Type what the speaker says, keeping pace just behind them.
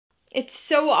It's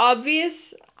so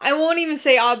obvious, I won't even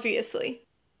say obviously.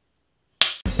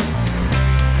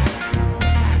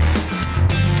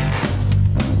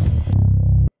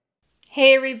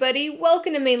 Hey everybody,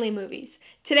 welcome to Mainly Movies.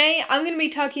 Today, I'm going to be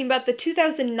talking about the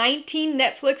 2019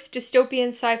 Netflix dystopian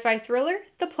sci-fi thriller,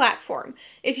 The Platform.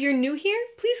 If you're new here,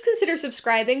 please consider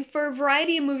subscribing for a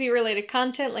variety of movie-related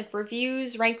content like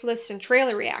reviews, rank lists, and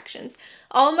trailer reactions.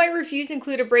 All my reviews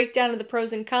include a breakdown of the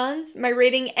pros and cons, my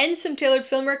rating, and some tailored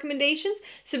film recommendations,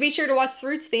 so be sure to watch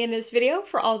through to the end of this video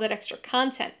for all that extra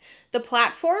content. The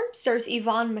Platform stars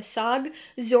Iván Massagué,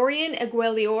 Zorion,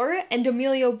 Eguileor, and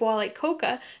Emilio Buale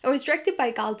Coka, and was directed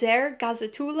by Galder,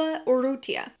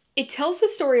 Gaztelu-Urrutia. It tells the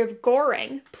story of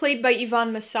Goring, played by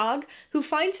Iván Massagué, who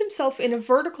finds himself in a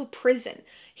vertical prison.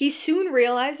 He soon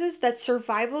realizes that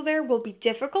survival there will be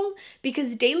difficult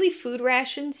because daily food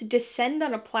rations descend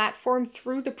on a platform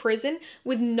through the prison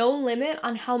with no limit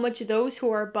on how much those who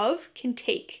are above can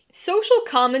take. Social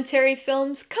commentary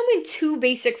films come in two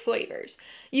basic flavors.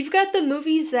 You've got the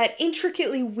movies that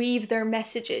intricately weave their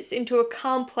messages into a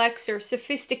complex or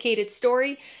sophisticated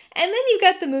story, and then you've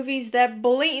got the movies that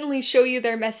blatantly show you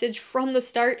their message from the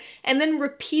start and then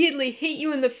repeatedly hit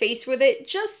you in the face with it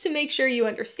just to make sure you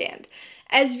understand.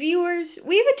 As viewers,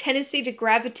 we have a tendency to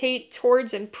gravitate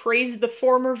towards and praise the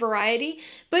former variety,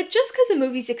 but just because a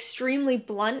movie's extremely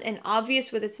blunt and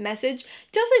obvious with its message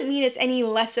doesn't mean it's any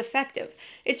less effective.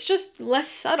 It's just less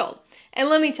subtle. And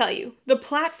let me tell you, The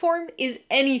Platform is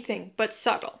anything but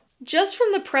subtle. Just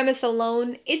from the premise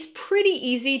alone, it's pretty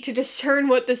easy to discern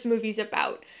what this movie's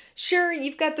about. Sure,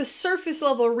 you've got the surface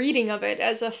level reading of it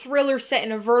as a thriller set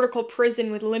in a vertical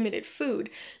prison with limited food,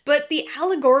 but the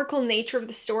allegorical nature of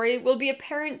the story will be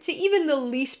apparent to even the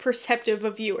least perceptive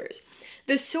of viewers.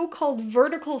 The so-called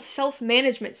vertical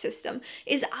self-management system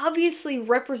is obviously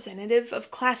representative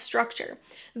of class structure.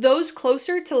 Those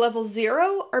closer to level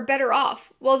 0 are better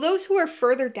off, while those who are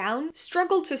further down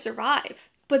struggle to survive.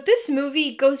 But this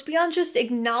movie goes beyond just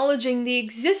acknowledging the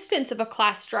existence of a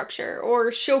class structure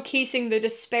or showcasing the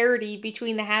disparity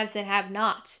between the haves and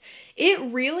have-nots. It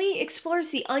really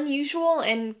explores the unusual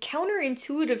and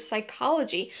counterintuitive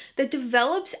psychology that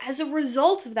develops as a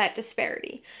result of that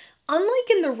disparity. Unlike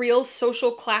in the real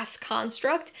social class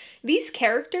construct, these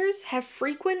characters have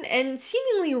frequent and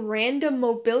seemingly random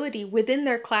mobility within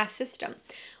their class system.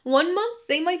 One month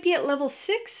they might be at level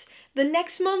 6, the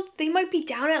next month they might be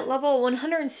down at level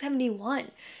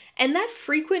 171. And that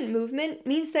frequent movement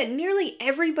means that nearly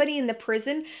everybody in the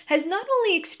prison has not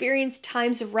only experienced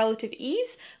times of relative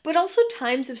ease, but also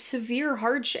times of severe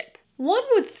hardship. One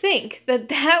would think that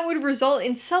that would result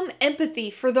in some empathy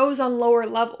for those on lower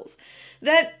levels.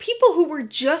 That people who were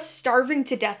just starving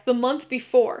to death the month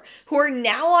before, who are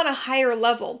now on a higher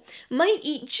level, might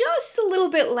eat just a little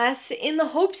bit less in the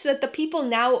hopes that the people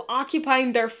now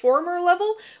occupying their former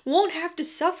level won't have to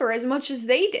suffer as much as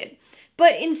they did.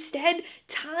 But instead,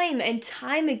 time and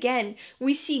time again,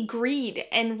 we see greed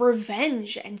and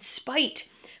revenge and spite.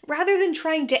 Rather than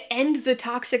trying to end the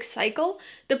toxic cycle,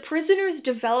 the prisoners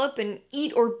develop an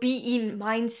eat or be eaten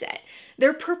mindset.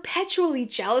 They're perpetually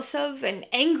jealous of and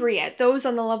angry at those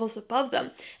on the levels above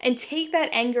them, and take that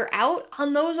anger out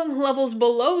on those on the levels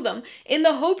below them in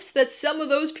the hopes that some of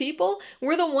those people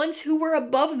were the ones who were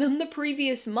above them the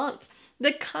previous month.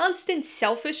 The constant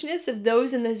selfishness of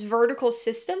those in this vertical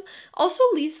system also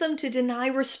leads them to deny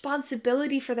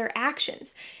responsibility for their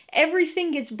actions. Everything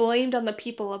gets blamed on the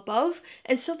people above,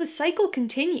 and so the cycle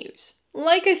continues.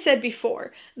 Like I said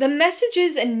before, the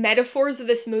messages and metaphors of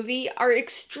this movie are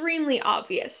extremely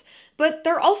obvious, but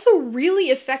they're also really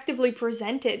effectively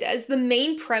presented as the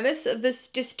main premise of this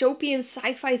dystopian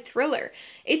sci-fi thriller.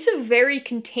 It's a very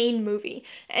contained movie,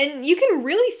 and you can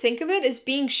really think of it as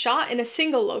being shot in a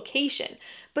single location,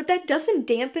 but that doesn't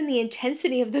dampen the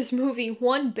intensity of this movie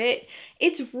one bit.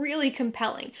 It's really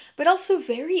compelling, but also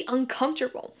very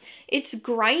uncomfortable. It's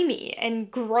grimy and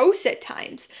gross at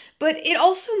times, but it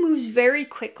also moves very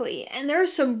quickly, and there are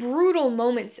some brutal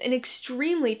moments and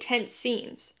extremely tense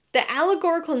scenes. The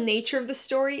allegorical nature of the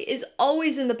story is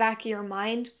always in the back of your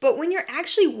mind, but when you're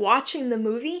actually watching the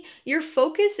movie, your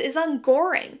focus is on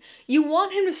Goring. You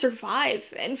want him to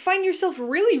survive, and find yourself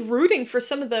really rooting for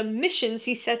some of the missions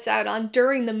he sets out on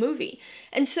during the movie.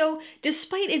 And so,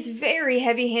 despite its very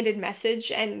heavy-handed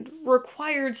message and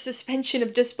required suspension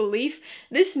of disbelief,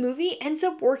 this movie ends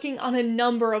up working on a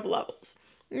number of levels.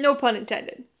 No pun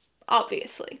intended,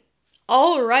 obviously.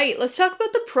 Alright, let's talk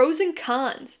about the pros and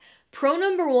cons. Pro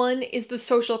number 1 is the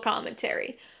social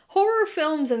commentary. Horror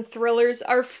films and thrillers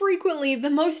are frequently the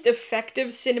most effective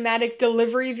cinematic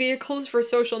delivery vehicles for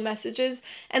social messages,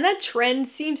 and that trend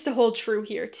seems to hold true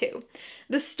here too.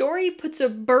 The story puts a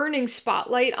burning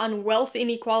spotlight on wealth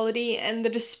inequality and the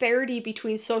disparity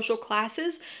between social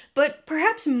classes, but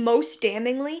perhaps most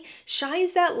damningly,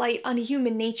 shines that light on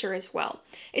human nature as well.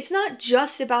 It's not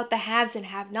just about the haves and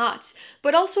have-nots,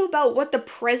 but also about what the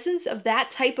presence of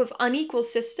that type of unequal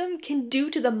system can do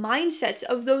to the mindsets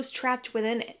of those trapped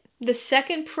within it. The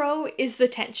second pro is the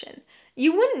tension.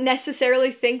 You wouldn't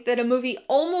necessarily think that a movie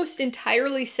almost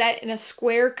entirely set in a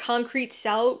square concrete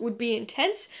cell would be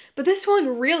intense, but this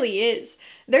one really is.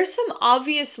 There's some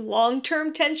obvious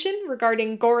long-term tension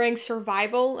regarding Goreng's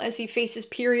survival as he faces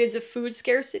periods of food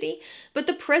scarcity, but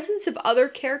the presence of other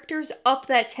characters up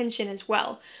that tension as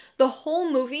well. The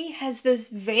whole movie has this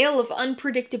veil of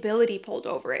unpredictability pulled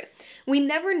over it. We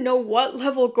never know what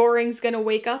level Goreng's gonna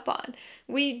wake up on.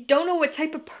 We don't know what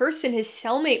type of person his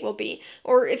cellmate will be,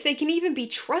 or if they can even be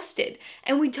trusted,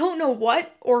 and we don't know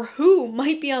what or who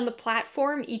might be on the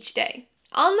platform each day.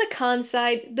 On the con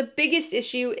side, the biggest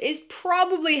issue is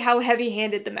probably how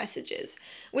heavy-handed the message is.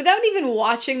 Without even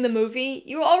watching the movie,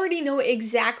 you already know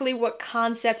exactly what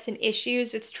concepts and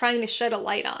issues it's trying to shed a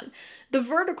light on. The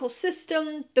vertical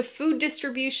system, the food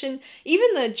distribution,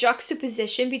 even the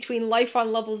juxtaposition between life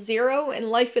on level 0 and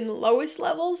life in the lowest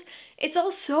levels, it's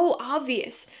all so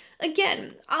obvious.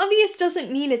 Again, obvious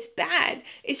doesn't mean it's bad,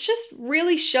 it's just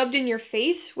really shoved in your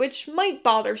face, which might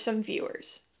bother some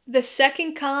viewers. The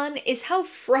second con is how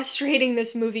frustrating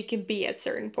this movie can be at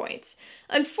certain points.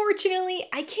 Unfortunately,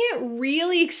 I can't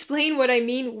really explain what I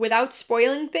mean without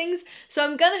spoiling things, so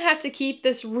I'm gonna have to keep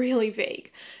this really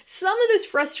vague. Some of this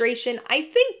frustration I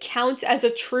think counts as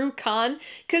a true con,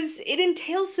 because it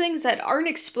entails things that aren't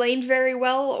explained very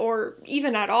well or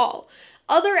even at all.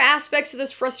 Other aspects of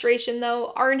this frustration,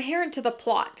 though, are inherent to the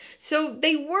plot, so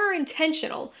they were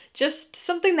intentional, just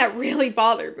something that really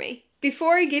bothered me.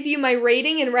 Before I give you my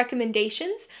rating and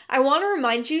recommendations, I want to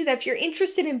remind you that if you're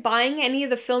interested in buying any of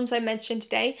the films I mentioned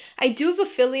today, I do have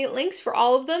affiliate links for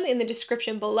all of them in the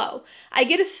description below. I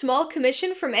get a small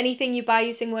commission from anything you buy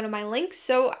using one of my links,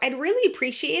 so I'd really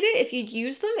appreciate it if you'd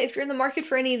use them if you're in the market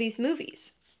for any of these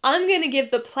movies. I'm going to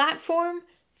give The Platform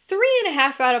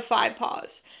 3.5 out of 5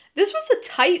 paws. This was a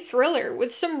tight thriller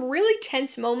with some really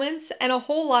tense moments and a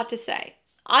whole lot to say.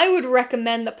 I would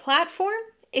recommend The Platform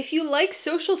if you like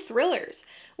social thrillers.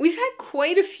 We've had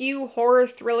quite a few horror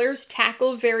thrillers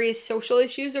tackle various social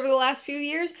issues over the last few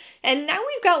years, and now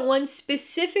we've got one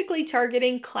specifically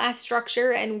targeting class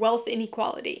structure and wealth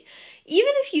inequality.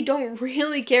 Even if you don't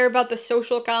really care about the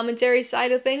social commentary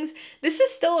side of things, this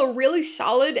is still a really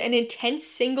solid and intense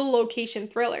single location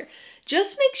thriller.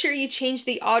 Just make sure you change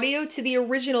the audio to the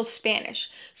original Spanish.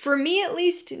 For me at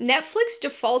least, Netflix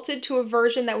defaulted to a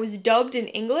version that was dubbed in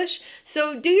English,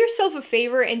 so do yourself a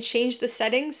favor and change the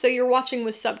settings so you're watching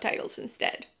with subtitles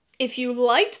instead. If you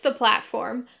liked The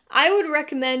Platform, I would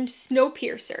recommend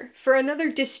Snowpiercer for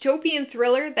another dystopian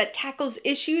thriller that tackles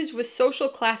issues with social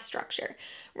class structure.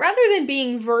 Rather than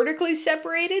being vertically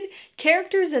separated,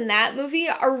 characters in that movie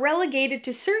are relegated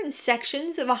to certain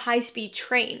sections of a high-speed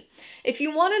train. If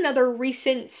you want another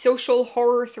recent social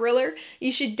horror thriller,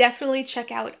 you should definitely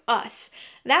check out Us.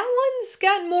 That one's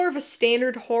got more of a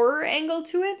standard horror angle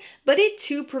to it, but it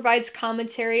too provides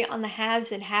commentary on the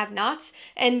haves and have-nots,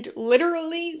 and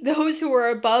literally those who are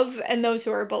above and those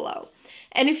who are below.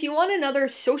 And if you want another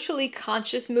socially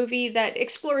conscious movie that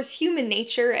explores human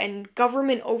nature and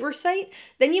government oversight,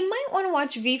 then you might want to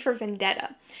watch V for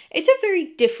Vendetta. It's a very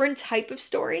different type of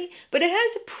story, but it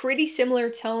has a pretty similar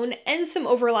tone and some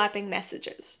overlapping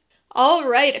messages.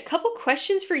 Alright, a couple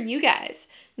questions for you guys.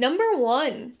 Number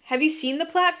 1, have you seen The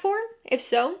Platform? If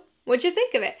so, what'd you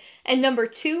think of it? And number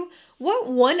 2, what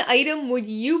one item would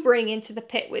you bring into the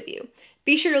pit with you?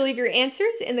 Be sure to leave your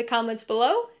answers in the comments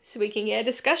below so we can get a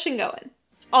discussion going.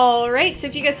 Alright, so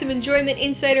if you got some enjoyment,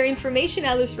 insight, or information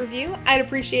out of this review, I'd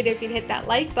appreciate it if you'd hit that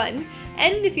like button.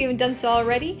 And if you haven't done so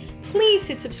already, please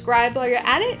hit subscribe while you're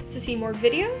at it to see more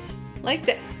videos like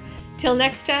this. Till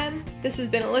next time, this has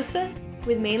been Alyssa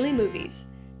with Mainly Movies,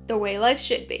 the way life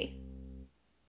should be.